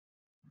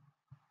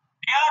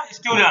Dear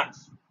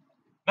students,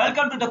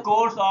 welcome to the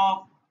course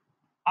of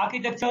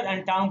Architecture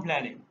and Town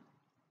Planning.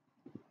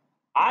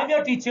 I'm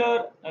your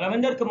teacher,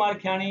 Ravinder Kumar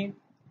Khyani.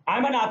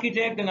 I'm an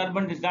architect, an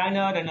urban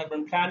designer, an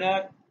urban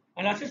planner,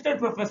 an assistant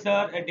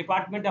professor at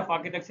Department of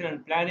Architecture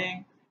and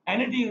Planning,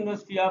 NIT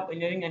University of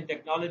Engineering and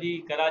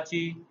Technology,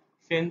 Karachi,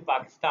 Sindh,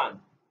 Pakistan.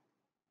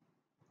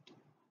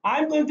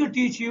 I'm going to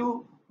teach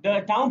you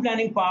the town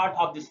planning part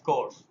of this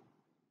course.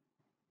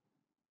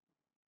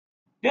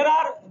 There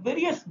are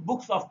various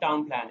books of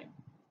town planning.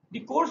 The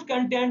course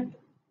content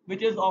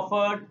which is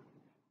offered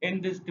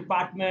in this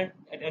department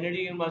at NIT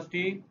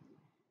University,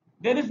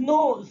 there is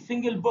no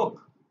single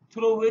book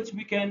through which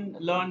we can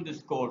learn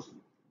this course.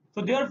 So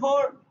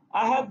therefore,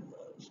 I have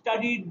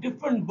studied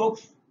different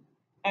books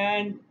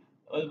and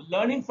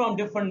learning from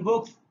different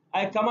books,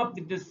 I come up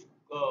with this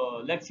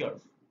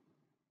lectures.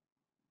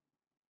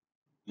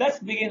 Let's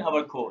begin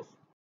our course.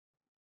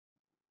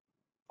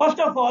 First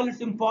of all,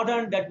 it's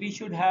important that we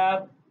should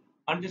have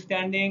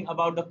understanding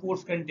about the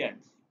course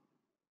contents.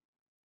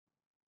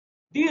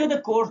 These are the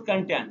course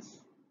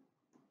contents.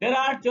 There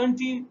are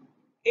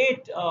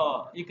 28,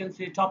 you can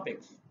say,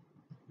 topics.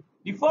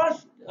 The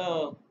first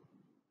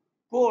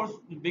course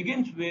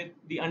begins with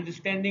the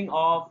understanding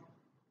of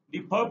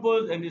the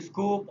purpose and the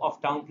scope of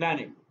town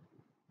planning,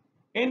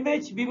 in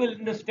which we will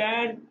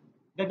understand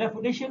the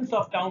definitions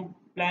of town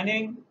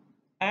planning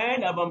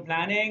and urban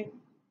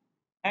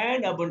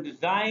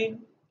design,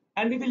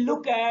 and we will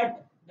look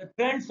at the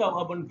trends of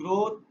urban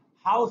growth,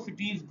 how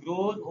cities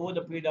grow over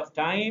the period of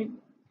time,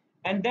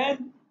 and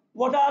then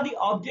what are the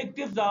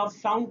objectives of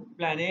sound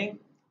planning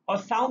or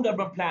sound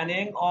urban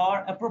planning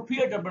or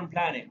appropriate urban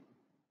planning.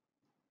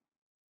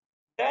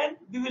 Then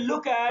we will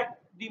look at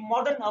the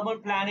modern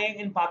urban planning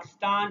in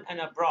Pakistan and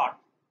abroad.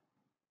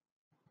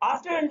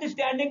 After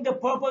understanding the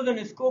purpose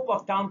and scope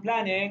of town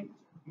planning,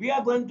 we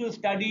are going to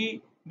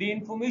study the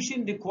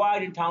information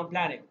required in town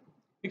planning.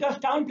 Because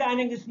town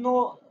planning is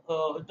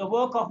the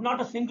work of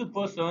not a single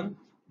person,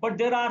 but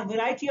there are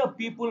variety of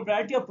people,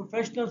 variety of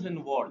professionals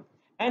involved.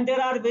 And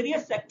there are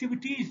various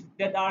activities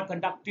that are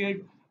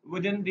conducted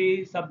within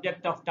the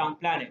subject of town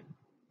planning.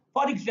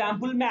 For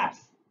example,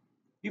 maps.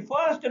 The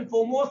first and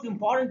foremost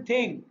important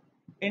thing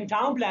in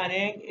town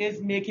planning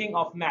is making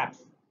of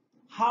maps.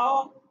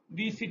 How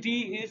the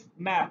city is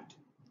mapped.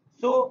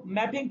 So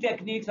mapping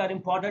techniques are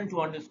important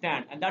to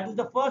understand, and that is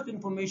the first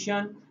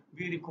information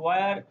we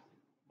require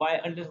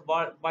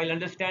while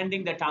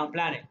understanding the town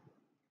planning.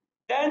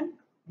 Then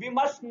we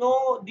must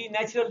know the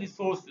natural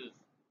resources.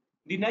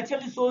 The natural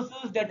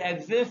resources that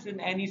exist in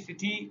any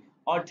city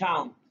or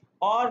town,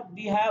 or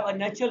we have a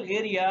natural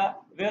area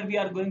where we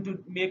are going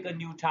to make a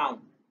new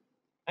town.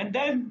 And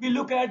then we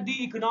look at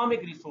the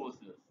economic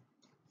resources.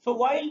 So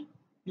while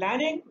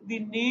planning, we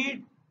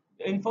need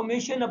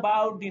information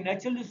about the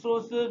natural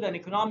resources and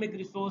economic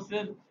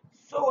resources.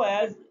 So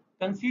as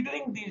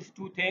considering these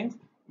two things,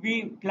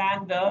 we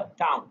plan the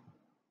town.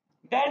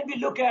 Then we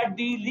look at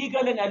the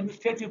legal and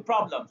administrative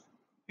problems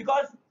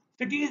because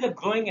city is a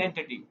growing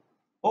entity.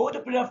 Over the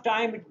period of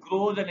time, it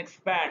grows and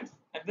expands.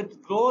 And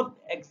with growth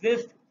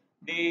exists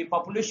the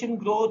population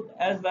growth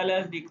as well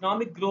as the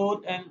economic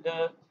growth and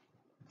the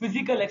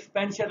physical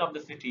expansion of the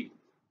city.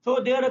 So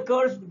there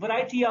occurs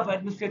variety of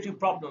administrative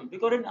problems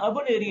because in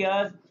urban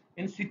areas,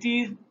 in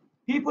cities,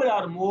 people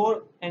are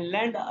more and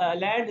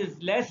land is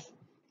less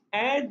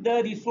and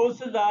the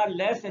resources are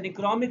less and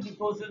economic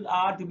resources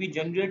are to be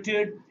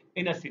generated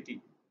in a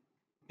city.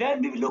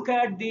 Then we will look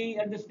at the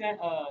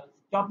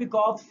topic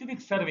of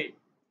civic survey,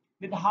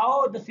 with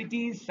how the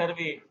city is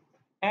surveyed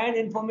and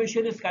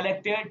information is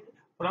collected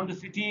from the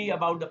city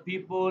about the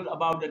people,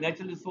 about the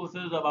natural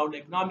resources, about the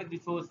economic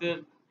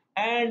resources,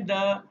 and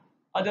the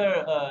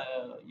other,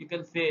 you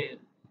can say,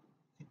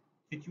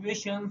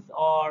 situations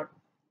or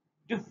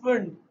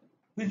different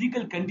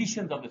physical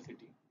conditions of the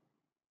city.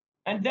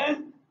 And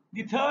then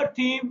the third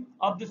theme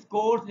of this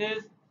course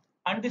is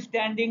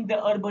understanding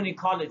the urban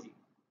ecology.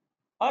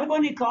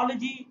 Urban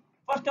ecology,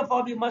 first of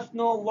all, we must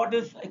know what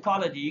is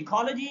ecology.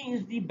 Ecology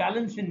is the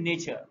balance in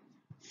nature.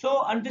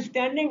 So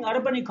understanding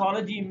urban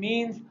ecology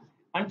means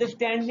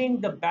understanding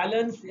the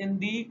balance in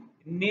the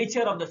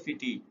nature of the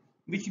city,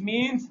 which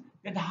means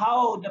that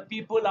how the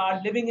people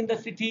are living in the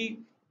city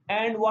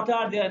and what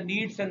are their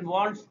needs and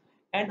wants,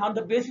 and on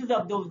the basis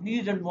of those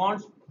needs and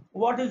wants,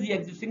 what is the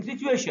existing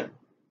situation.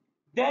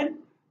 Then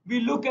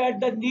we look at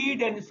the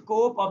need and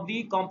scope of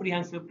the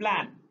comprehensive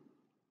plan.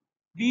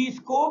 The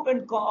scope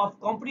of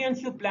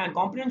comprehensive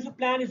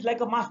plan is like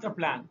a master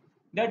plan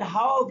that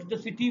how the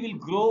city will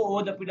grow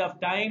over the period of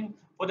time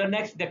for the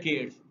next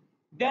decades.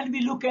 Then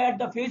we look at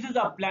the phases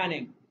of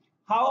planning,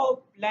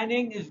 how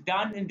planning is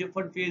done in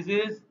different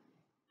phases,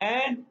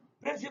 and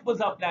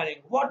principles of planning.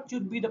 What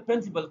should be the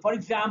principle? For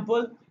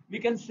example, we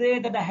can say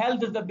that the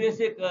health is the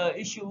basic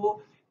issue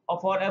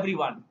for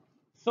everyone.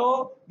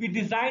 So we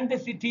design the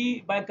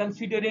city by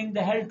considering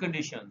the health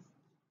conditions.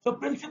 So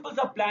principles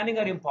of planning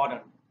are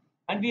important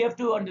and we have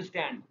to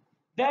understand.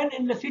 Then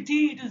in the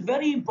city, it is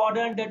very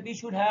important that we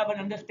should have an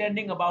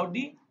understanding about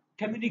the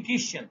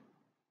communication.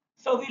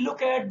 So we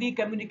look at the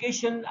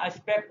communication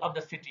aspect of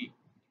the city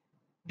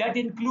that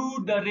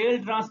include the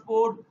rail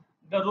transport,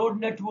 the road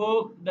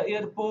network, the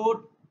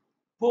airport,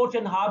 port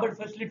and harbor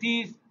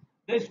facilities,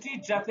 the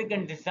street traffic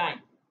and design.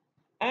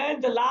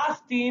 And the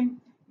last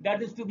theme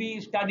that is to be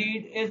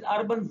studied is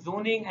urban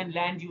zoning and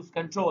land use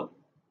control.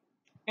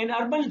 In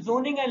urban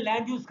zoning and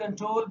land use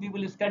control, we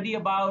will study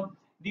about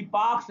the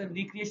parks and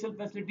recreational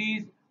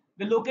facilities,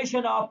 the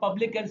location of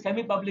public and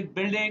semi-public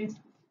buildings,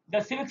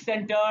 the civic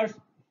centers,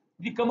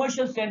 the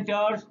commercial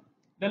centers,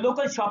 the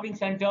local shopping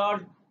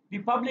centers, the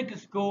public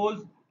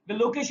schools, the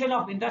location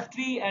of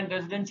industry and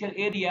residential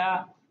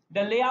area,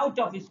 the layout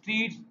of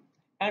streets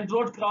and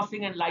road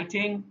crossing and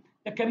lighting,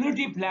 the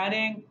community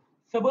planning,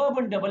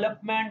 suburban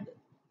development,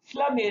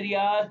 slum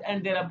areas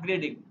and their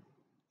upgrading.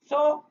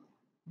 So,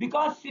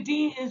 because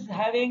city is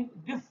having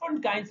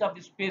different kinds of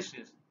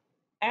spaces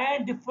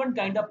and different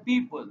kind of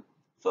people,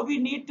 so we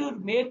need to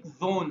make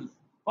zones.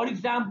 For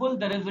example,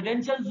 the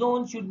residential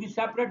zone should be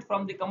separate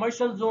from the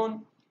commercial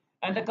zone,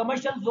 and the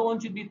commercial zone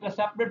should be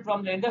separate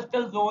from the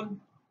industrial zone.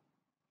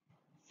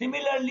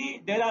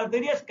 Similarly, there are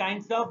various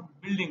kinds of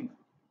buildings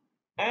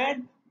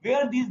and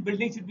where these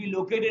buildings should be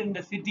located in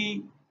the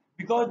city,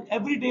 because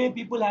every day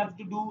people have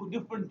to do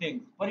different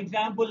things. For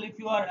example, if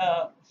you are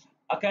a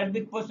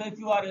academic person, if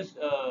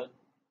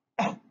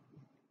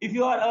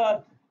you are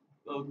a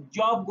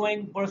job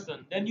going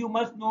person, then you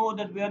must know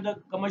that where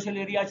the commercial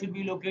area should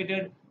be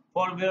located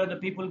for where the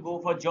people go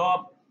for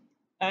job.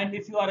 And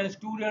if you are a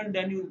student,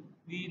 then you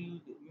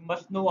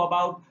must know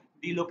about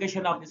the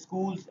location of the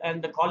schools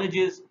and the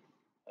colleges,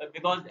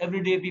 because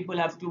every day people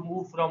have to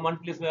move from one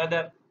place to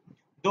another.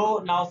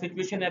 Though now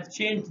situation has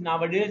changed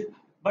nowadays,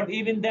 but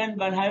even then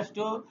one has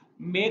to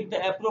make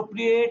the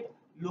appropriate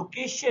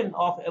location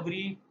of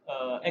every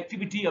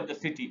activity of the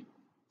city,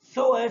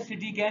 so a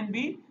city can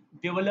be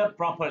developed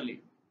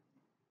properly.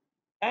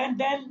 And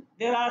then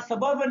there are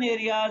suburban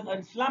areas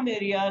and slum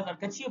areas or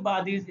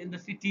kachibadis in the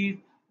cities,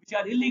 which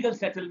are illegal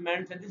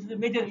settlements, and this is a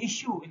major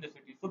issue in the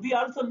city. So we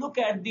also look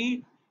at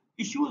the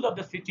issues of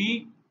the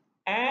city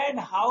and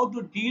how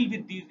to deal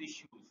with these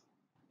issues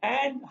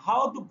and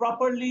how to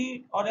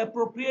properly or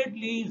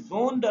appropriately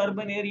zone the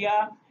urban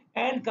area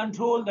and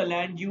control the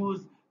land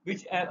use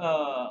which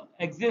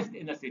exist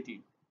in the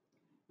city.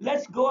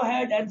 Let's go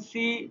ahead and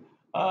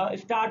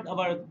start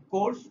our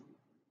course.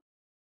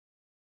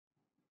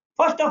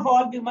 First of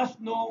all, we must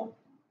know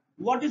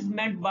what is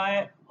meant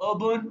by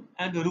urban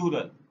and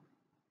rural.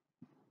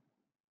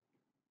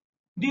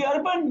 The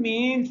urban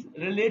means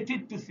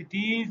related to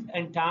cities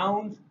and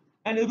towns,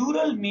 and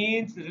rural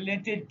means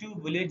related to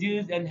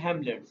villages and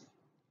hamlets.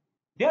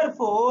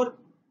 Therefore,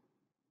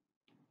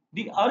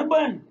 the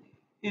urban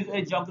is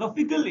a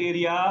geographical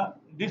area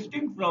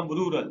distinct from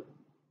rural,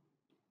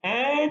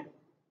 and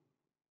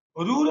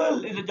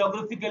rural is a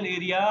geographical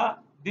area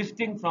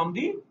distinct from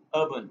the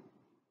urban.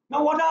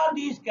 Now, what are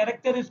these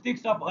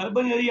characteristics of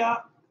urban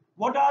area?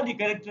 What are the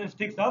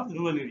characteristics of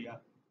rural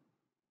area?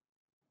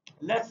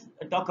 Let's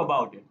talk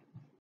about it.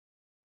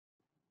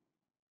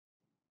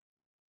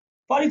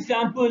 For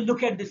example,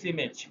 look at this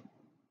image.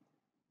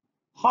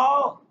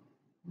 How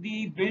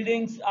the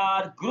buildings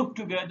are grouped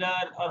together,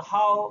 or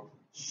how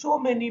so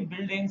many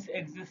buildings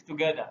exist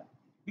together,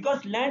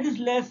 because land is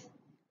less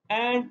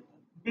and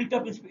built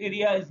up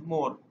area is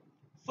more.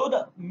 So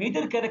the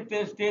major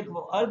characteristic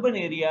of urban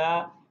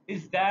area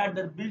is that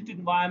the built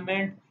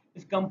environment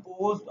is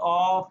composed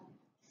of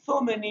so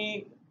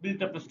many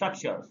built up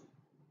structures.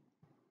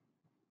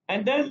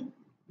 And then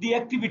the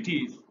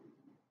activities.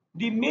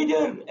 The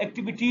major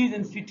activities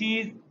in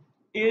cities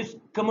is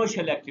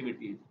commercial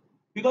activities,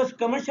 because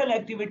commercial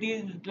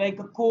activities is like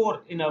a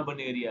core in urban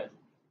areas.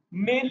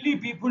 Mainly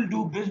people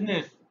do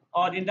business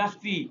or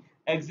industry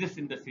exists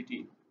in the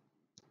city.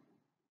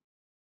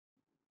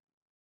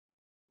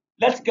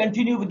 Let's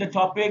continue with the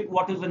topic.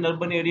 What is an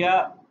urban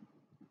area?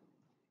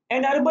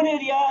 An urban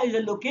area is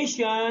a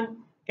location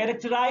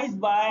characterized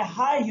by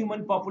high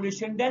human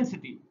population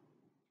density,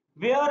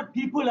 where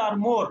people are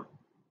more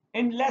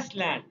in less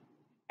land,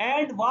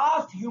 and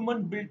vast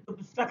human built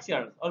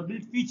structures or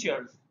built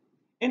features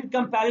in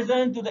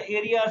comparison to the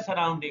area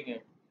surrounding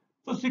it.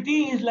 So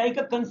city is like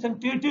a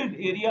concentrated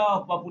area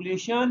of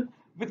population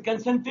with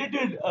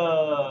concentrated,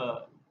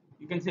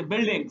 you can say,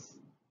 buildings.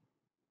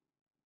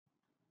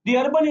 The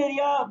urban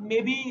area may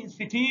be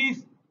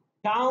cities,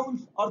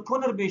 towns, or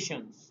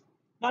conurbations.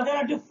 Now, there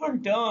are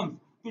different terms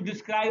to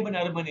describe an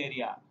urban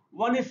area.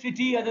 One is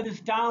city, other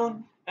is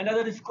town,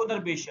 another is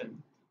conurbation.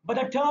 But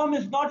the term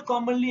is not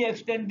commonly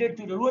extended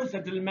to the rural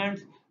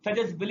settlements such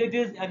as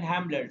villages and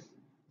hamlets.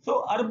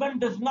 So, urban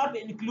does not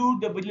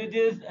include the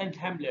villages and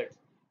hamlets,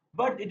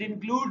 but it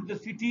includes the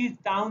cities,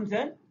 towns,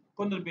 and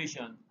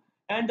conurbations.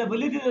 And the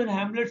villages and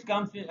hamlets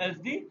comes as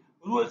the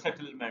rural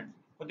settlements.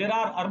 So there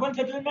are urban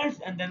settlements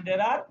and then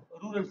there are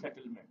rural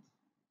settlements.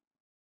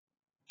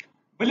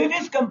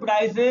 Villages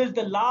comprises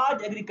the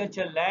large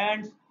agricultural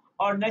lands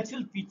or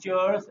natural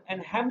features,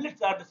 and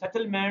hamlets are the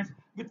settlements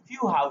with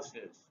few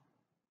houses.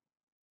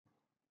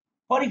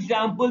 For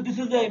example, this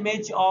is the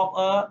image of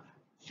a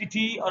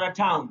city or a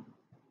town.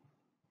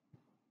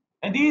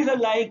 And these are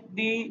like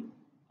the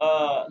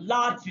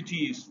large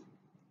cities.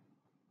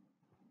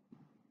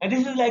 And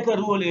this is like a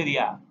rural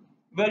area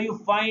where you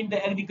find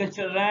the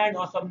agricultural land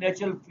or some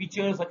natural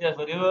features such as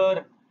a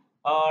river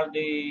or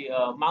the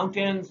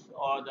mountains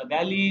or the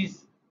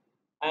valleys,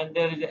 and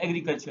there is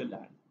agricultural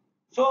land.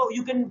 So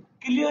you can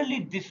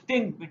clearly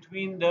distinguish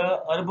between the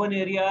urban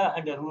area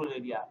and the rural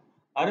area.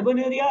 Urban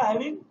area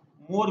having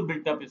more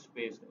built up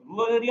space.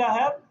 Rural area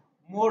have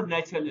more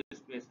natural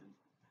spaces.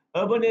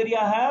 Urban area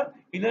have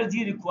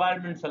energy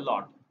requirements a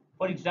lot.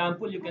 For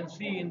example, you can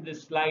see in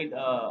this slide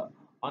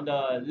on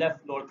the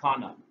left lower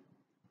corner.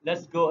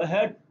 Let's go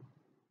ahead.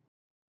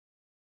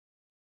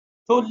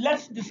 So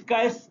let's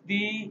discuss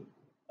the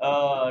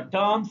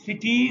term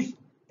cities,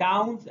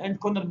 towns, and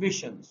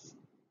conurbations.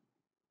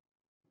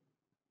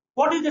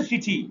 What is a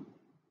city?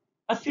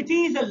 A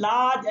city is a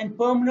large and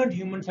permanent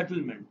human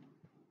settlement.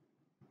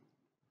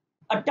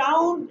 A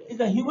town is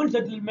a human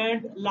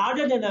settlement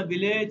larger than a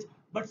village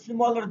but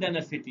smaller than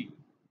a city.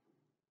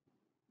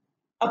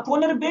 A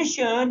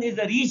conurbation is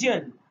a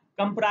region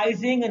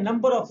comprising a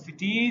number of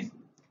cities,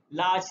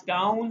 large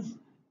towns,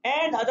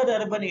 and other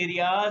urban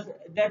areas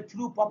that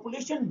through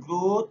population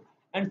growth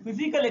and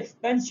physical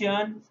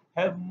expansion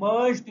have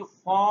merged to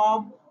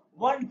form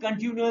one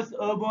continuous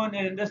urban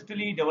and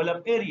industrially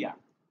developed area.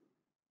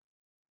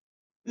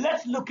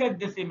 Let's look at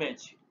this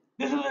image.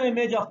 This is an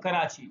image of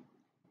Karachi.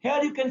 Here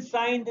you can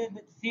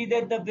see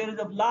that there is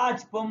a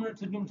large permanent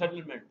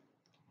settlement,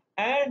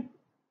 and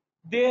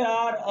there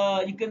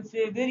are, you can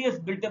say, various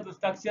built-up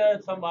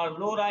structures. Some are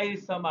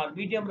low-rise, some are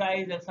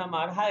medium-rise, and some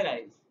are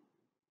high-rise.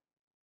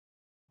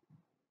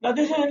 Now,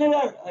 this is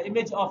another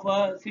image of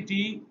a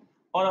city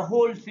or a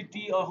whole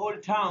city or whole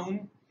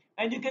town,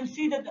 and you can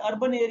see that the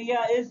urban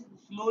area is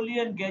slowly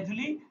and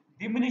gradually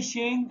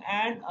diminishing,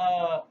 and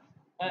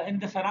in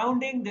the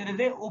surrounding there is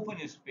a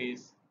open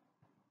space.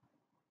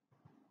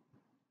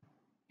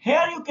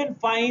 Here you can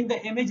find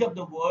the image of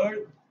the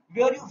world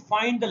where you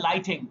find the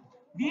lighting.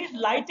 These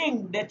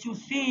lighting that you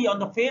see on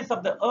the face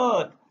of the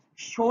earth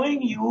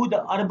showing you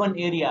the urban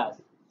areas,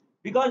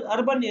 because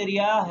urban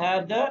area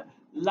have the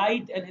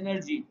light and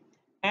energy,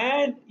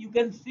 and you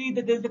can see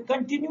that there is a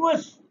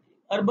continuous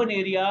urban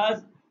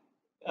areas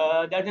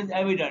that is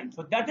evident.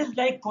 So that is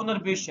like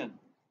conurbation,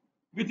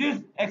 which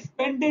is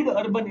expanded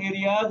urban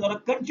areas or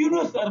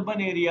continuous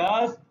urban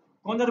areas.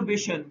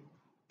 Conurbation,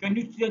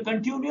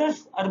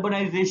 continuous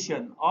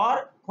urbanization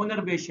or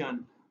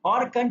conurbation,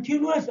 or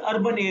continuous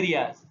urban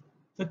areas.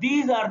 So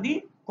these are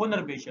the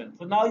conurbation.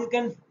 So now you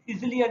can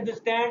easily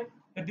understand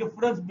the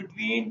difference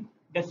between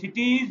the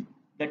cities,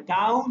 the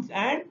towns,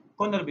 and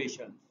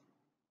conurbations.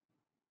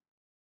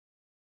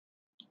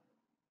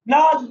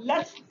 Now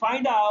let's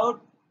find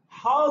out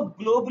how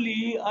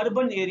globally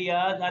urban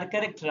areas are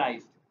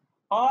characterized,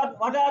 or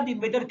what are the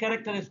major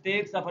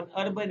characteristics of an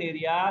urban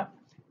area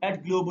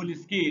at global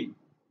scale.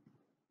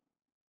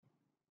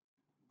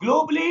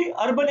 Globally,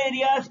 urban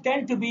areas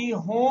tend to be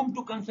home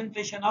to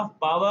concentration of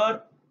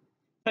power,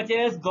 such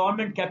as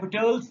government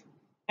capitals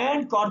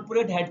and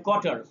corporate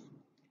headquarters,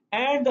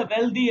 and the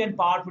wealthy and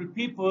powerful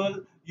people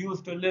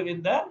used to live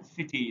in the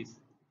cities.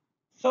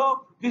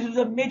 So this is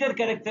the major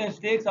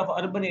characteristics of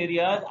urban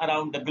areas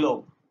around the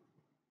globe.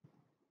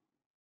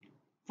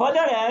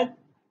 Further,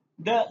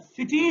 the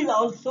cities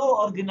also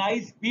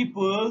organize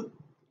people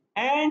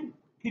and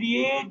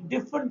create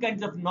different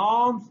kinds of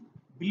norms,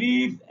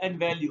 beliefs, and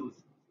values.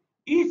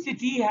 Each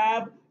city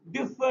have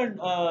different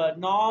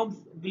norms,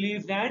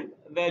 beliefs, and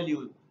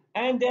values,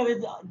 and there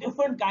is a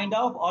different kind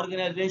of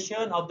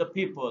organization of the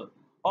people,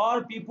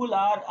 or people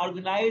are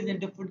organized in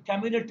different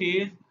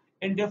communities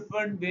in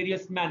different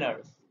various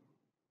manners.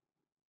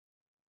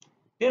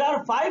 There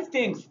are five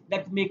things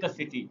that make a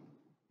city.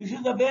 This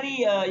is a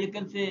very, you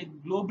can say,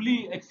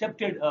 globally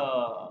accepted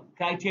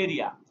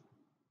criteria.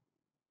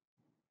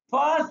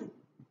 First,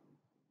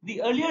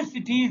 the earlier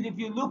cities, if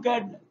you look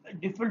at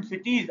different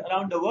cities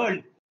around the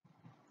world,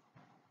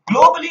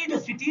 globally the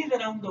cities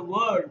around the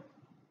world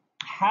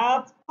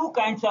have two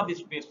kinds of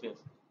spaces.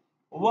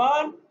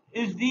 One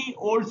is the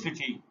old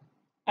city,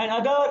 and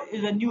other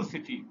is a new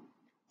city.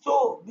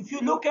 So if you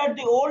look at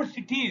the old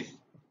cities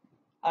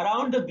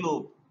around the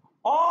globe,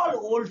 all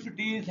old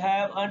cities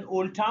have an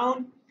old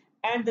town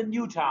and the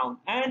new town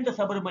and the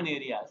suburban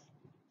areas.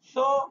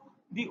 So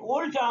the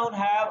old town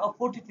have a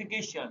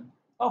fortification,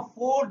 a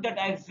fort that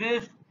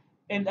exists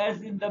in,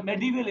 as in the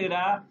medieval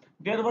era.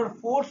 There were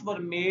forts were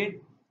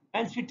made,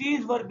 and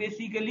cities were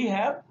basically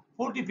have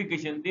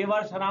fortification. They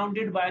were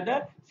surrounded by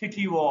the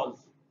city walls.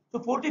 So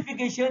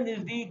fortification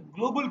is the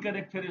global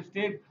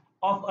characteristic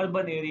of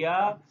urban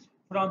area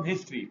from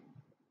history.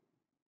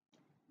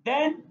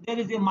 Then there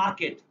is a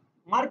market.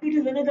 Market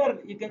is another,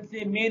 you can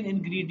say, main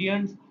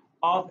ingredients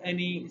of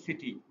any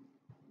city.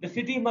 The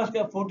city must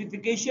have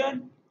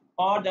fortification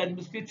or the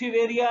administrative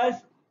areas,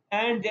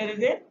 and there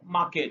is a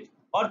market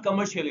or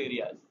commercial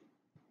areas.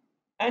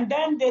 And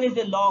then there is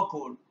a law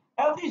code.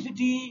 Every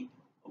city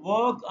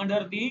work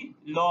under the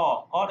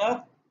law or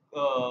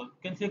a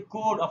can say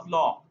code of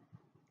law,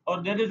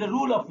 or there is a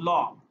rule of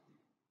law.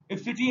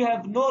 If city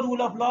have no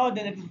rule of law,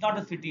 then it is not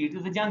a city, it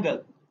is a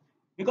jungle.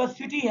 Because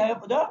city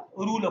have the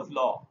rule of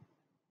law.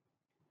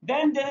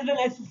 Then there is an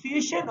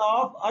association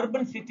of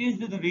urban cities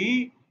with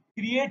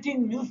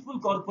creating municipal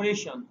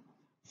corporations.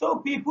 So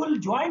people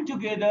join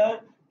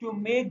together to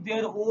make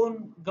their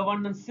own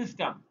governance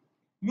system.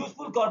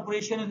 Municipal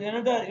corporation is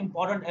another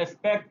important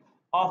aspect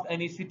of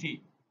any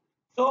city.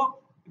 So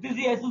it is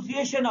the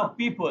association of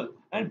people,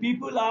 and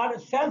people are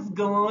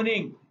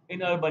self-governing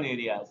in urban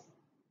areas.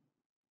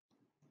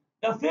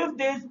 The fifth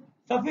is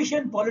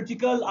sufficient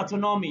political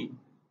autonomy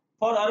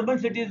for urban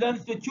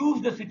citizens to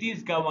choose the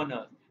city's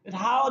governors. Is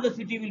how the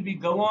city will be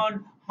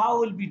governed,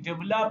 how it will be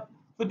developed.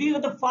 So these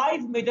are the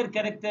five major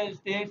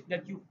characteristics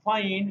that you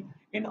find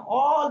in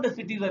all the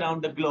cities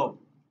around the globe.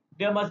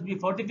 There must be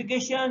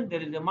fortification,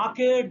 there is a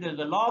market, there is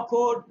a law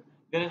code,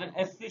 there is an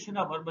association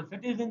of urban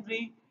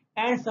citizenry,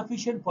 and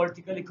sufficient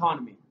political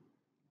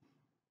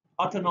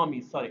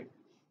autonomy, sorry.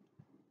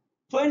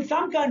 So in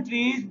some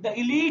countries, the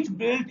elite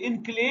built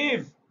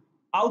enclaves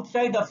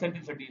outside of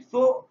central cities.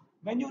 So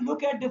when you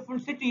look at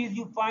different cities,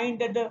 you find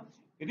that the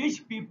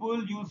rich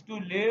people used to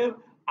live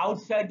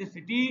outside the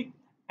city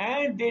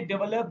and they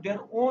developed their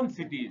own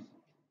cities.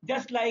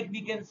 Just like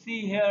we can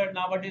see here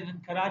nowadays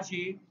in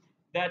Karachi,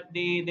 that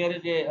there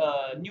is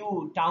a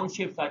new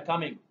townships are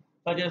coming,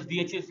 such as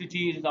DHA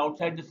city is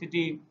outside the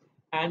city,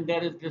 and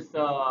there is this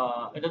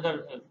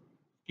another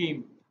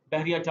scheme,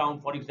 Bahria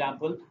town, for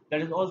example,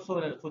 that is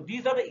also so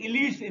these are the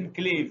elite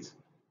enclaves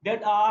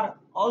that are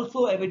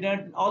also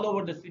evident all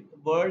over the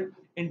world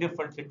in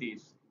different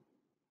cities.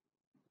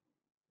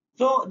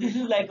 So this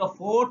is like a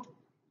fort,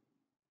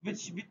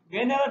 which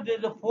whenever there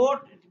is a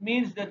fort, it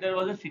means that there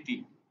was a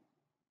city,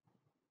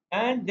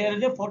 and there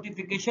is a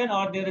fortification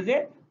or there is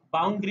a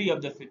boundary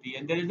of the city,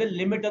 and there is a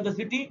limit of the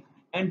city,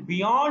 and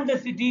beyond the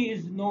city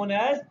is known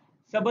as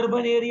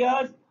suburban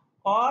areas,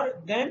 or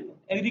then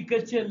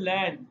agricultural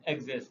land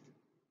exists.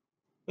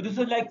 So this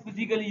is like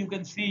physically you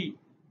can see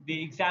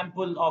the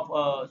example of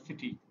a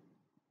city.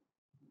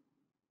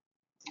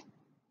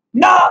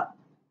 Now,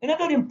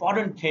 another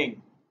important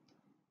thing,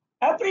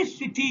 every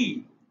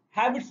city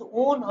has its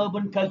own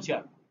urban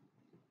culture.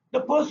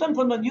 The person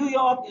from the New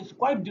York is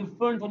quite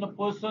different from the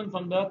person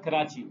from the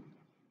Karachi.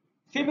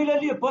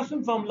 Similarly, a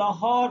person from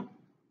Lahore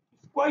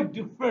is quite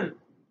different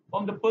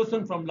from the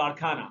person from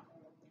Larkana.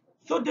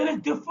 So there is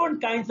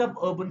different kinds of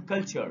urban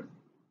culture.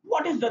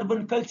 What is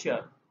urban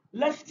culture?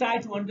 Let's try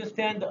to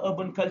understand the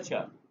urban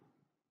culture.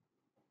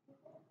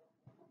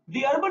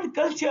 The urban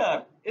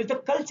culture is the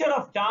culture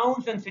of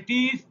towns and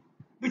cities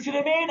which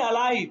remain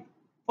alive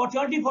for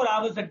 24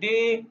 hours a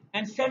day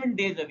and 7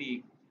 days a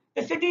week.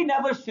 The city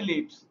never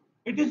sleeps.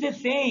 It is a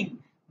saying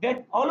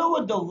that all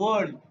over the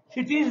world,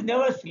 cities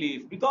never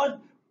sleep because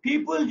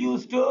people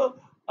used to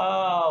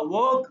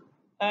work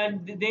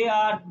and they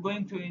are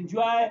going to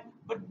enjoy,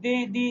 but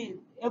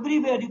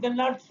everywhere you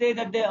cannot say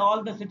that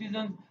all the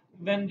citizens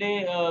when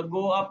they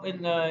go up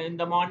in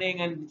the morning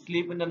and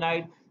sleep in the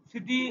night.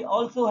 City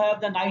also have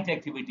the night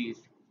activities.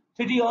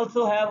 City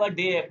also have a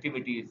day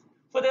activities.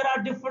 So there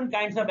are different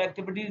kinds of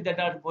activities that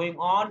are going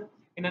on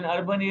in an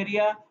urban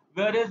area,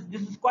 whereas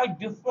this is quite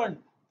different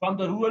from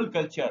the rural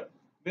culture,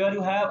 where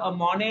you have a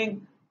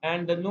morning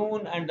and the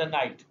noon and the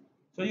night.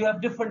 So you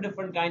have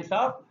different kinds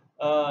of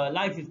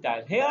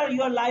lifestyle. Here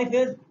your life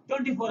is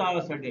 24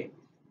 hours a day,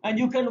 and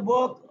you can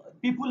work.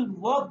 People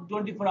work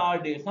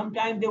 24-hour day.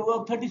 Sometimes they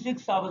work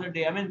 36 hours a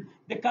day. I mean,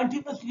 they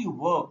continuously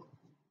work,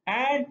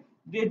 and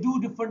they do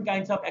different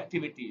kinds of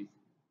activities.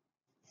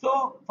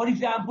 So, for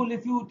example,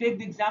 if you take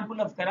the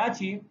example of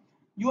Karachi,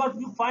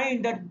 you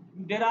find that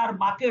there are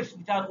markets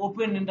which are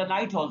open in the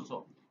night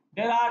also.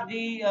 There are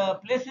the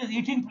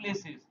eating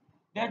places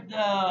that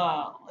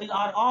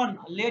are on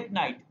late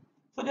night.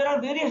 So there are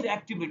various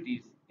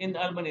activities in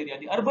the urban area.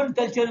 The urban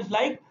culture is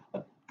like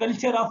a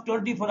culture of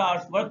 24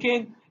 hours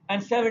working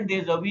and 7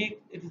 days a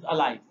week. It is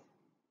alive.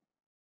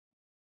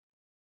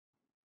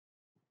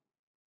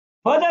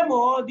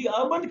 Furthermore, the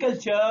urban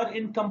culture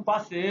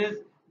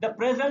encompasses the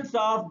presence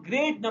of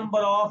great number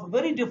of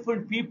very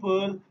different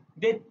people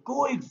that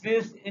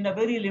coexist in a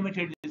very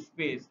limited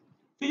space.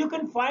 So you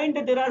can find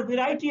that there are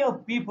variety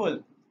of people.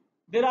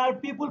 There are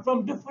people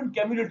from different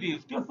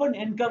communities, different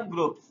income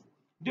groups,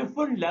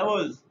 different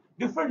levels,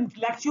 different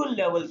intellectual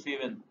levels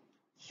even.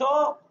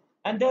 So,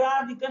 and there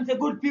are, you can say,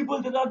 good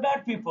people, there are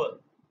bad people.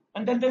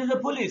 And then there is a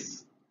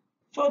police.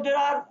 So there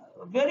are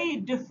very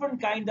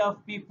different kind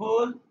of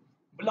people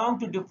belong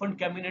to different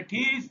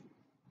communities,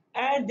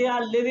 and they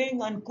are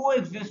living and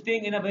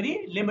coexisting in a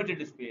very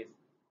limited space.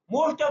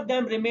 Most of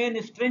them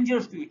remain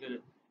strangers to each other.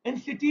 In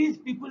cities,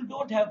 people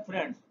don't have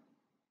friends.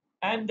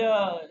 And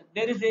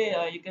there is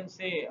a, you can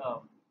say,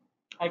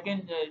 I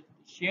can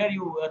share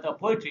you the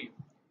poetry.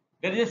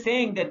 There is a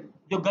saying that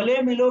जो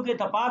गले मिलोगे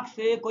तपाक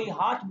से कोई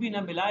हाथ भी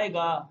न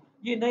मिलाएगा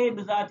ये नए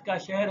मिजाज का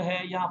शहर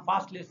है यहाँ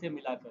फासले से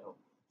मिला करो.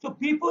 So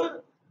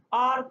people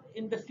are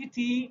in the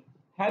city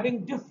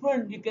having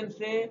different, you can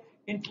say,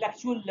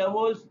 intellectual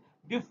levels,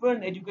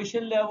 different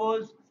education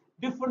levels,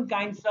 different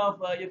kinds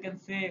of, you can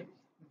say,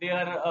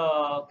 their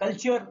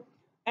culture.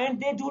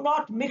 and they do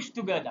not mix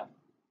together,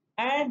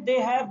 and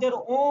they have their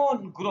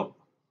own group,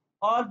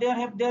 or they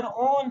have their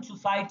own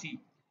society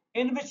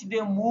in which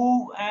they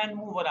move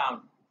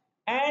around,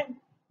 and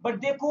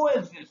but they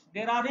coexist.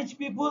 There are rich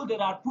people,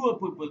 there are poor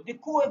people, they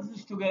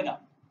coexist together,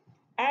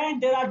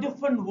 and there are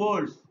different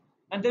worlds,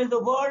 and there is a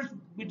world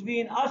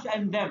between us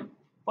and them.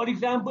 For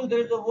example, there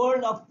is a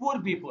world of poor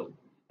people,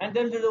 and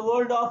then there is a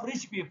world of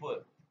rich people,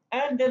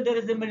 and then there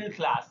is a middle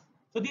class.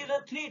 So these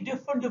are three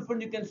different,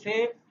 you can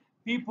say,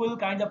 people,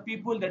 kind of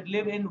people that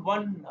live in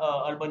one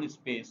urban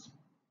space.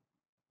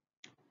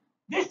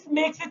 This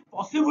makes it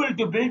possible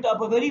to build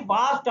up a very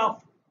vast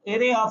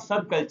array of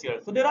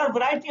subcultures. So there are a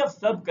variety of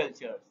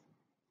subcultures,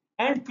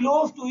 and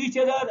close to each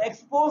other,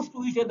 exposed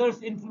to each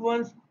other's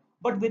influence,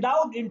 but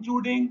without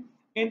intruding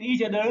in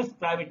each other's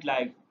private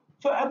lives.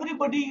 So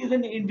everybody is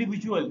an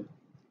individual,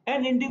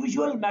 and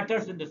individual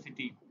matters in the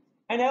city,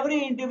 and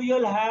every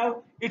individual have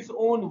its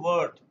own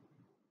worth.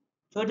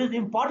 So it is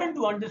important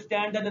to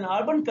understand that in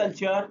urban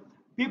culture,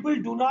 people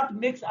do not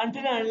mix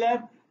until and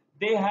unless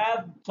they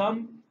have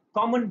some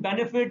common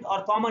benefit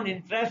or common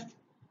interest.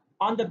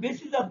 On the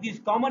basis of these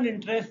common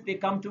interests, they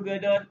come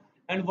together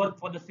and work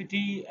for the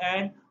city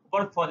and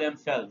work for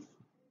themselves.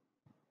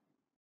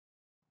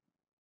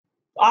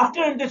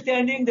 After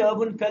understanding the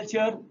urban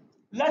culture,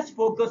 let's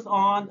focus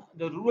on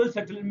the rural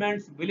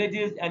settlements,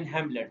 villages, and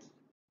hamlets.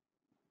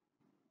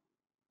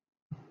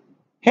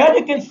 Here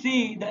you can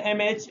see the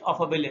image of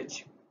a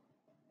village.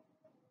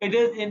 It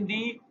is in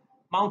the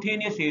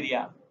mountainous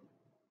area.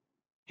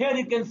 Here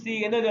you can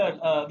see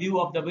another view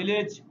of the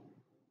village,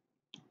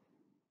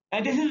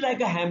 and this is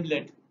like a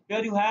hamlet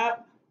where you have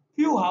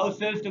few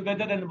houses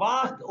together and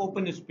vast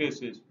open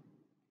spaces.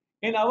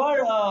 In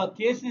our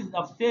cases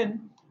of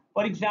sin,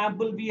 for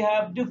example, we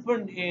have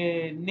different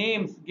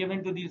names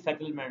given to these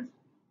settlements.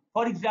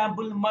 For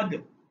example,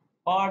 mud,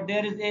 or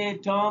there is a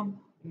term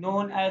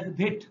known as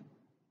bhit,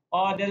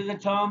 or there is a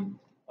term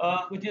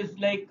which is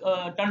like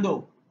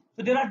tando.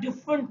 So there are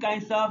different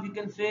kinds of, you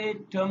can say,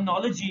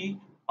 terminology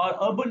or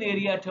urban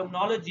area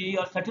terminology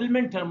or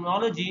settlement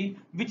terminology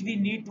which we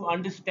need to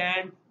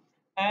understand,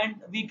 and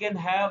we can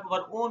have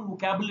our own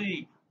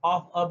vocabulary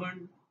of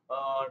urban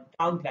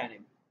town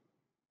planning.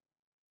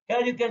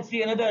 Here you can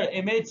see another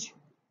image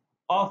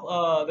of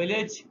a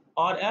village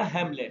or a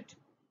hamlet.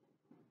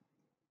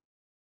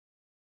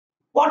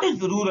 What is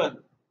rural?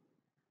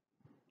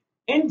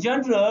 In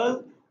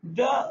general,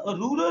 the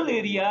rural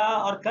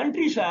area or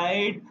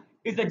countryside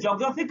is a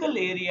geographical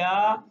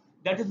area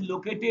that is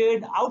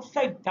located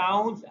outside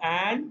towns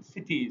and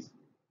cities.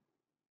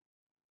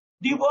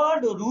 The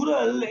word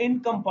rural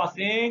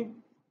encompassing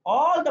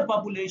all the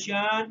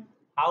population,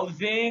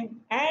 housing,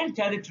 and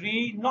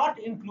territory not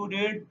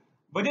included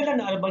within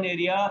an urban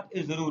area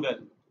is rural.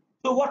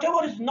 So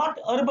whatever is not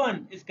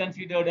urban is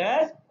considered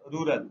as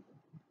rural.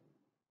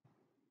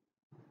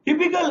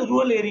 Typical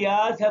rural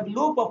areas have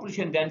low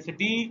population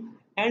density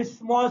and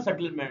small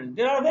settlements.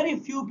 There are very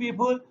few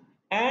people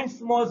and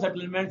small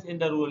settlements in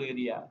the rural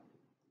area.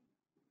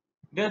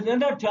 There is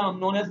another term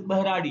known as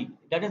Bahradi.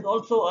 That is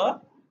also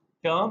a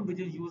term which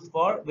is used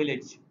for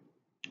village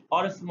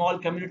or a small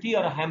community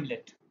or a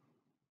hamlet.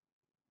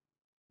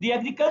 The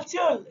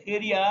agricultural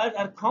areas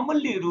are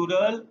commonly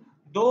rural,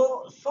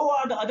 though so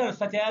are the others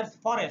such as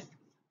forest.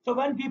 So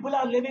when people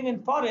are living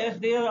in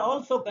forest, they are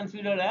also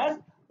considered as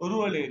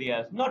rural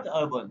areas, not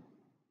urban.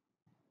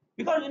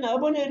 Because in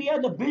urban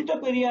area, the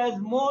built-up area is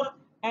more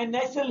and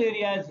natural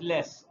area is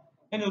less.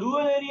 In a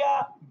rural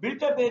area,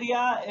 built-up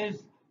area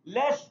is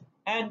less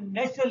and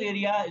natural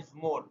area is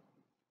more.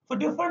 So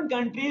different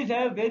countries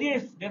have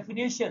various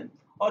definition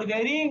or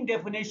varying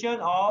definition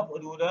of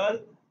rural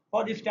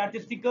for the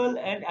statistical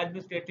and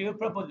administrative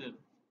purposes.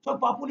 So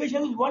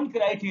population is one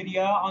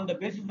criteria on the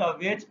basis of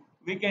which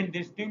we can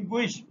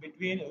distinguish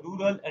between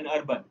rural and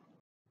urban.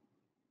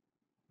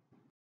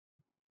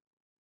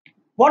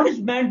 What is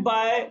meant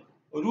by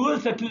rural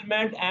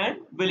settlement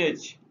and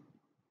village?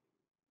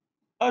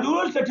 A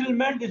rural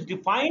settlement is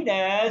defined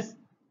as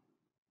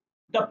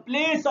the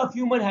place of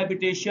human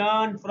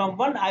habitation from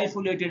one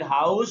isolated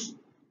house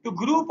to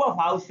group of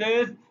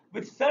houses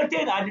with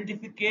certain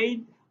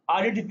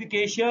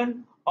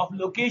identification of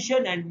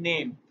location and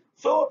name.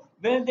 So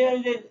when there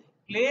is a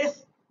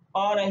place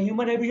or a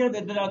human habitation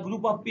where there are a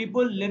group of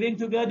people living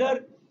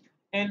together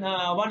in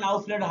one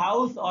isolated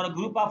house or a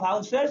group of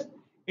houses,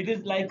 it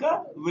is like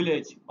a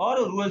village or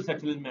a rural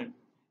settlement.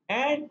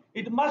 And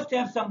it must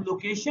have some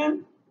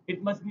location,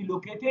 it must be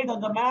located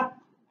on the map,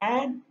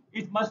 and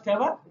it must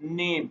have a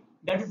name.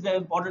 That is the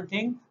important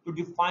thing to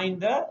define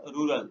the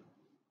rural.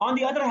 On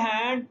the other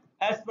hand,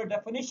 as per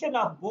definition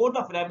of Board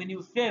of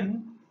Revenue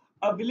Sindh,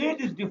 a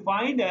village is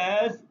defined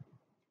as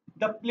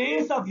the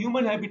place of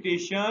human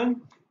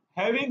habitation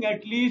having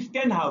at least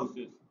 10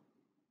 houses.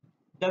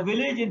 The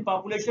village in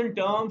population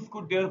terms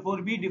could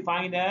therefore be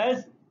defined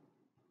as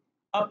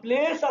a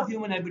place of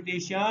human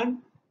habitation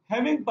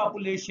having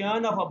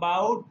population of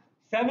about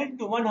 7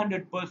 to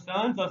 100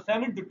 persons or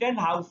 7 to 10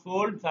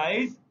 household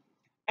size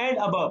and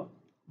above,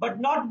 but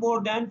not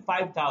more than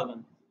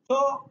 5,000.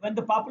 So when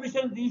the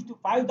population reaches to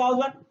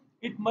 5,000,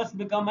 it must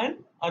become an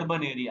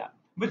urban area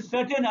with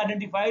certain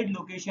identified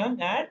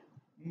location and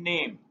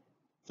name.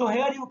 So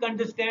here you can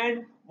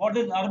understand what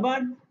is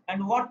urban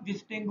and what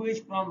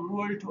distinguish from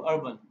rural to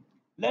urban.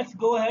 Let's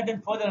go ahead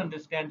and further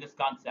understand this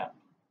concept.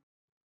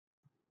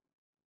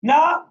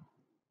 Now,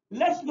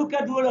 let's look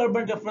at rural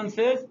urban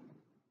differences.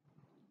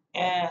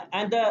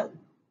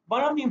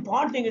 One of the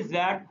important thing is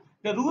that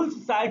the rural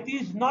society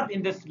is not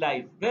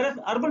industrialized, whereas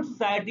urban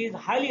society is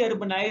highly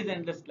urbanized and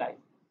industrialized.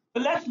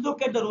 So let's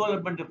look at the rural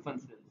urban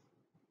differences.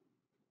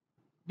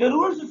 The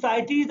rural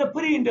society is a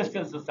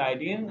pre-industrial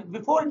society. And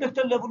before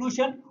industrial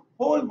revolution,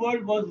 whole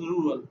world was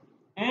rural,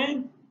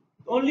 and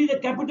only the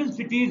capital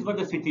cities were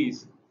the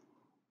cities.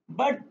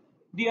 But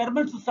the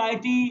urban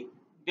society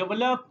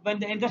developed when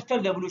the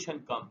industrial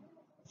revolution come.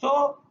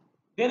 So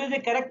there is a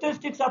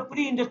characteristics of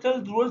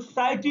pre-industrial rural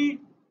society,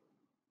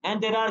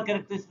 and there are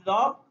characteristics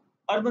of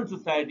urban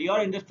society or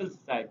industrial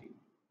society.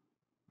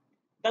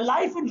 The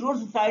life in rural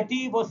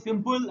society was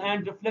simple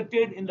and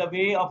reflected in the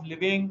way of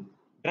living,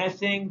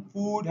 dressing,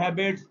 food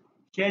habits,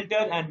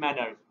 shelter, and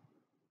manners.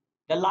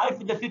 The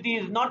life in the city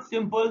is not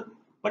simple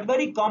but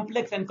very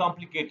complex and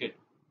complicated.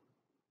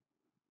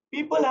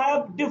 People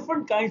have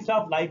different kinds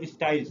of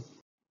lifestyles.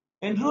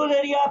 In rural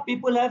area,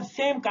 people have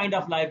same kind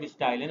of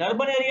lifestyle. In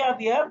urban area,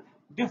 we have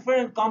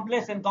different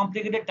complex and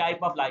complicated type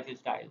of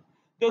lifestyle.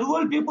 The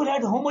rural people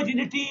had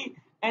homogeneity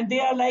and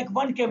they are like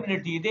one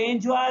community. They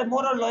enjoy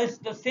more or less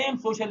the same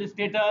social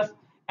status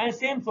and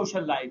same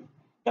social life.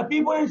 The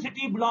people in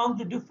city belong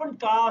to different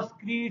castes,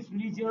 creeds,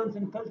 religions,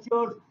 and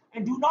cultures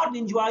and do not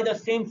enjoy the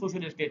same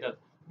social status,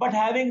 but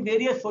having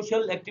various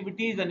social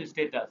activities and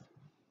status.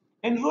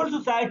 In rural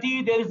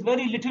society, there is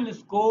very little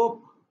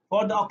scope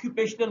for the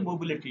occupational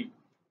mobility.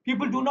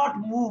 People do not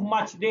move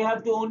much. They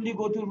have to only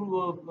go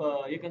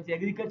to, you can say,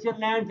 agricultural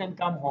lands and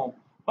come home.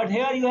 But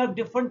here you have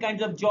different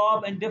kinds of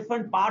job and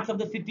different parts of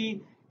the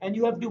city, and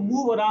you have to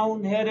move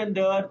around here and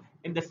there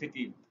in the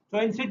city. So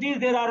in cities,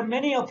 there are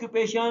many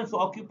occupations, so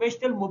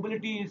occupational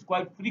mobility is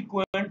quite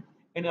frequent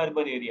in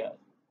urban areas.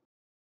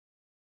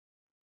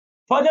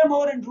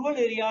 Furthermore, in rural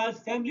areas,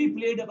 family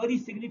played a very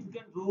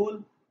significant role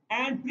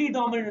and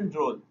predominant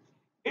role.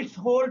 Its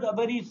hold are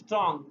very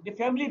strong. The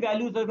family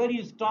values are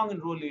very strong in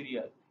rural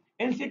areas.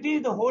 In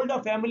cities, the hold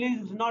of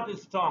families is not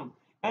as strong,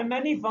 and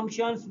many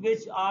functions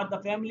which are the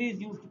families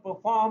used to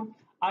perform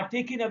are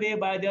taken away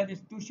by their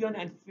institution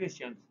and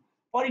institutions.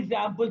 For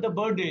example, the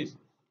birthdays.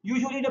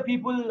 Usually, the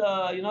people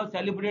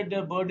celebrate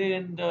their birthday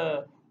in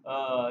the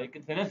you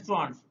can say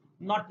restaurants,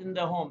 not in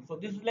the home. So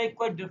this is like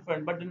quite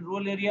different. But in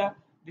rural area,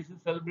 this is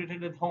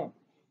celebrated at home.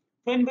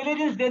 So in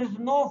villages, there is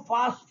no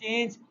fast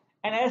change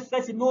and as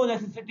such no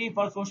necessity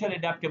for social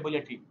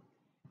adaptability.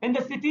 In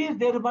the cities,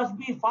 there must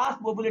be fast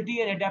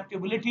mobility and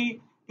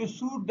adaptability to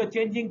suit the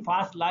changing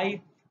fast life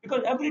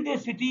because everyday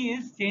city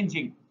is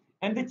changing.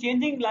 And the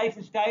changing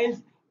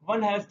lifestyles,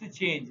 one has to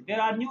change.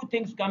 There are new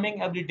things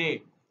coming every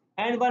day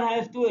and one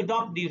has to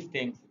adopt these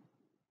things.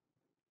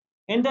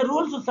 In the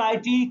rural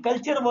society,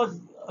 culture was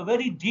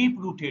very deep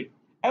rooted.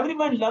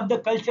 Everyone loved the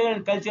culture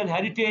and cultural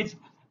heritage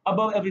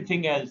above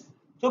everything else.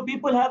 So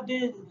people have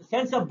the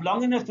sense of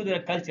belongingness to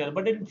their culture.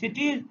 But in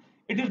cities,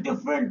 it is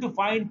different to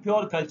find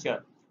pure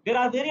culture. There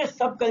are various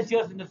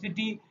subcultures in the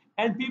city,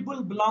 and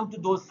people belong to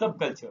those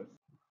subcultures.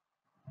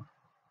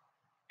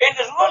 In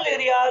the rural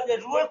areas,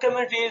 the rural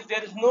communities,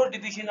 there is no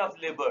division of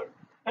labor,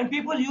 and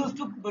people used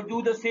to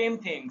do the same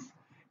things.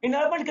 In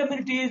urban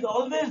communities,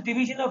 always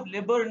division of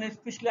labor and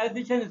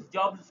specialization is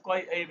jobs is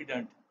quite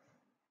evident.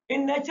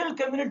 In natural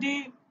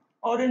community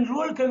or in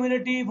rural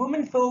community,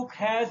 women folk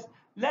has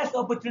less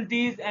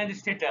opportunities and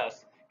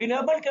status. In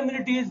urban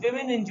communities,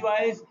 women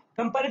enjoys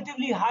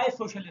comparatively high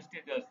social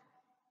status.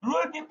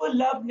 Rural people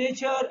love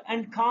nature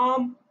and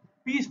calm,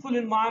 peaceful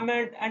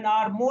environment and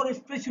are more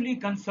spiritually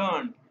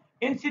concerned.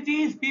 In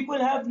cities, people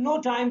have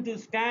no time to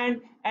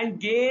stand and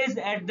gaze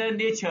at the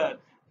nature.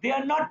 They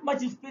are not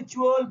much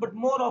spiritual but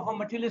more of a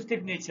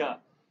materialistic nature.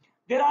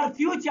 There are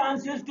few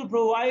chances to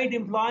provide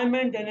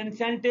employment and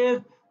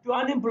incentive to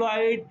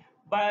unemployed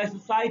by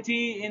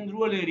society in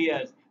rural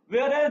areas,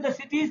 whereas the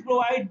cities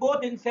provide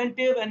both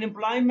incentive and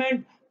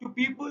employment to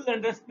people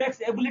and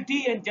respects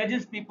ability and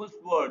judges people's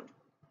worth.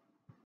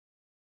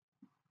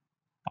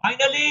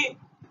 Finally,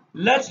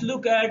 let's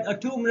look at a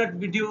 2-minute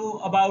video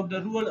about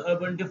the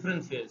rural-urban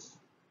differences.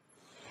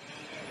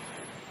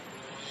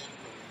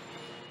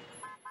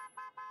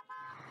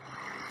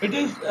 It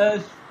is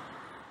a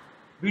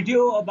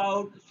video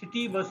about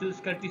city versus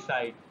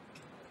countryside.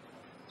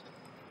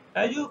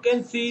 As you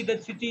can see, the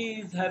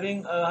city is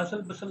having a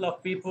hustle bustle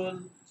of people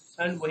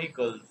and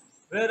vehicles,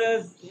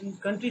 whereas in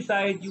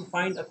countryside you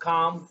find a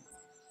calm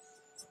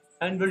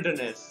and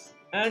wilderness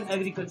and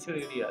agriculture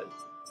areas.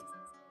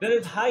 There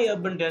is high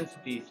urban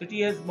density.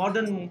 City has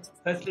modern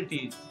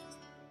facilities,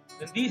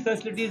 and these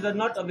facilities are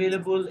not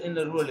available in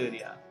the rural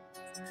area.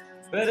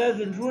 Whereas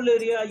in rural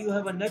area you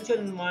have a natural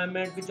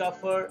environment which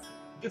offer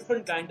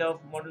different kind of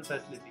modern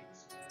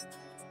facilities.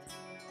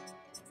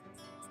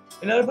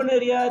 In urban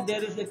area,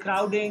 there is a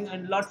crowding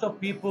and lots of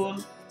people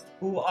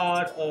who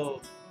are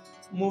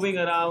moving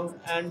around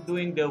and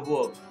doing their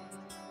work.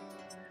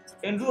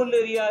 In rural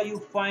area, you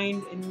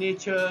find in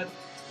nature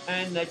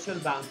and natural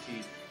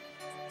boundaries,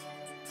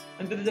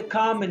 and there is a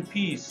calm and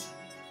peace.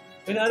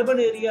 In urban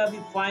area, we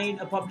find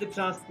a public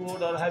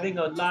transport or having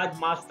a large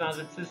mass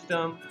transit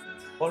system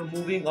for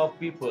moving of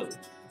people.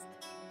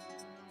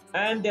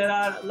 And there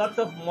are lots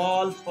of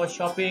malls for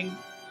shopping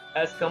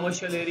as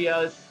commercial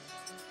areas.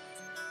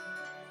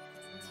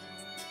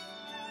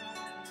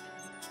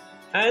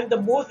 And the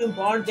most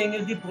important thing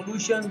is the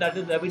pollution that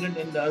is evident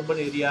in the urban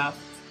area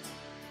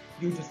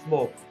due to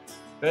smoke.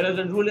 Whereas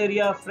in rural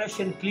area, fresh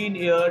and clean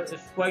air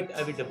is quite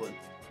evitable.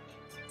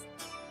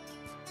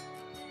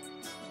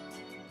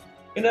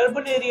 In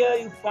urban area,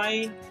 you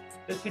find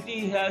the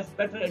city has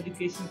better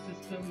education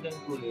system than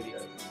rural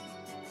areas.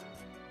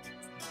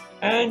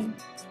 And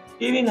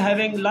even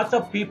having lots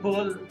of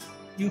people,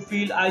 you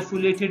feel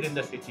isolated in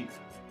the city.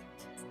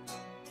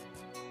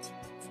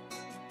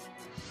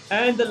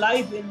 And the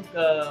life in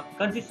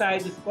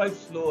countryside is quite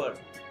slower.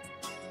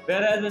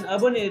 Whereas in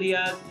urban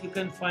areas, you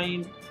can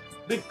find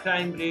big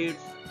crime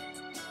rates,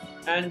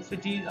 and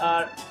cities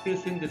are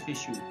facing this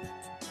issue.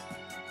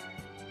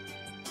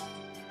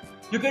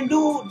 You can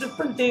do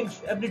different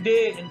things every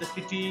day in the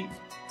city,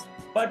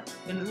 but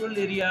in rural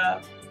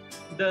area,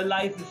 the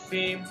life is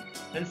same,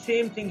 and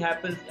same thing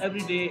happens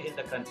every day in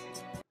the country.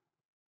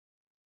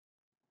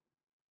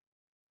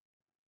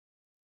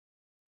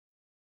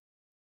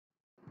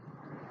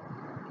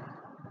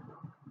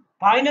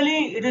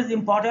 Finally, it is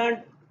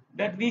important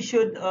that we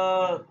should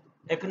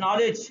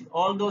acknowledge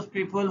all those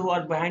people who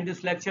are behind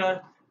this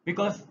lecture,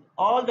 because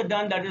all the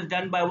done that is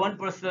done by one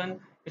person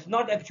is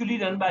not actually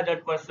done by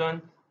that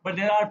person, but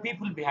there are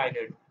people behind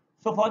it.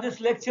 So for this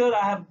lecture,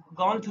 I have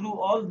gone through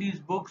all these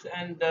books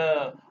and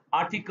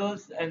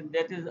articles, and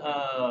that is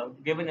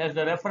given as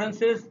the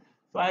references.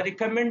 So I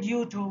recommend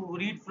you to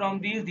read from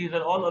these. These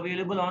are all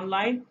available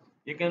online.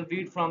 You can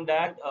read from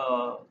that.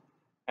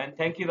 And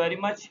thank you very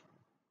much.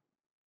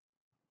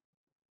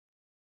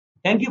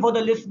 Thank you for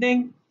the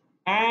listening.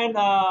 And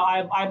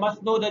I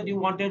must know that you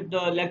wanted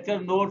the lecture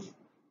notes.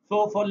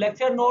 So for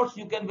lecture notes,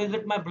 you can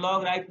visit my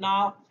blog right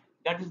now.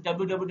 That is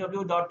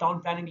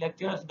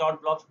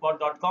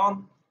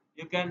www.townplanninglectures.blogspot.com.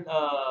 You can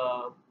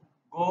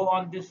go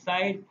on this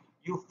site.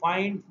 You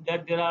find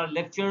that there are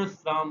lectures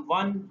from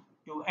one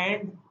to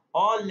end.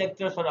 All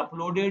lectures are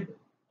uploaded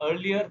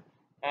earlier,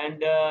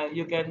 and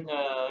you can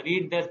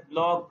read this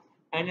blog.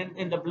 And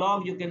in the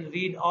blog, you can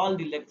read all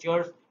the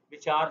lectures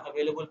which are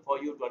available for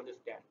you to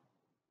understand.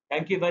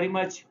 Thank you very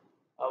much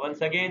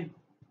once again,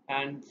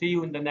 and see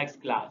you in the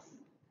next class.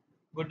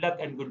 Good luck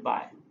and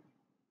goodbye.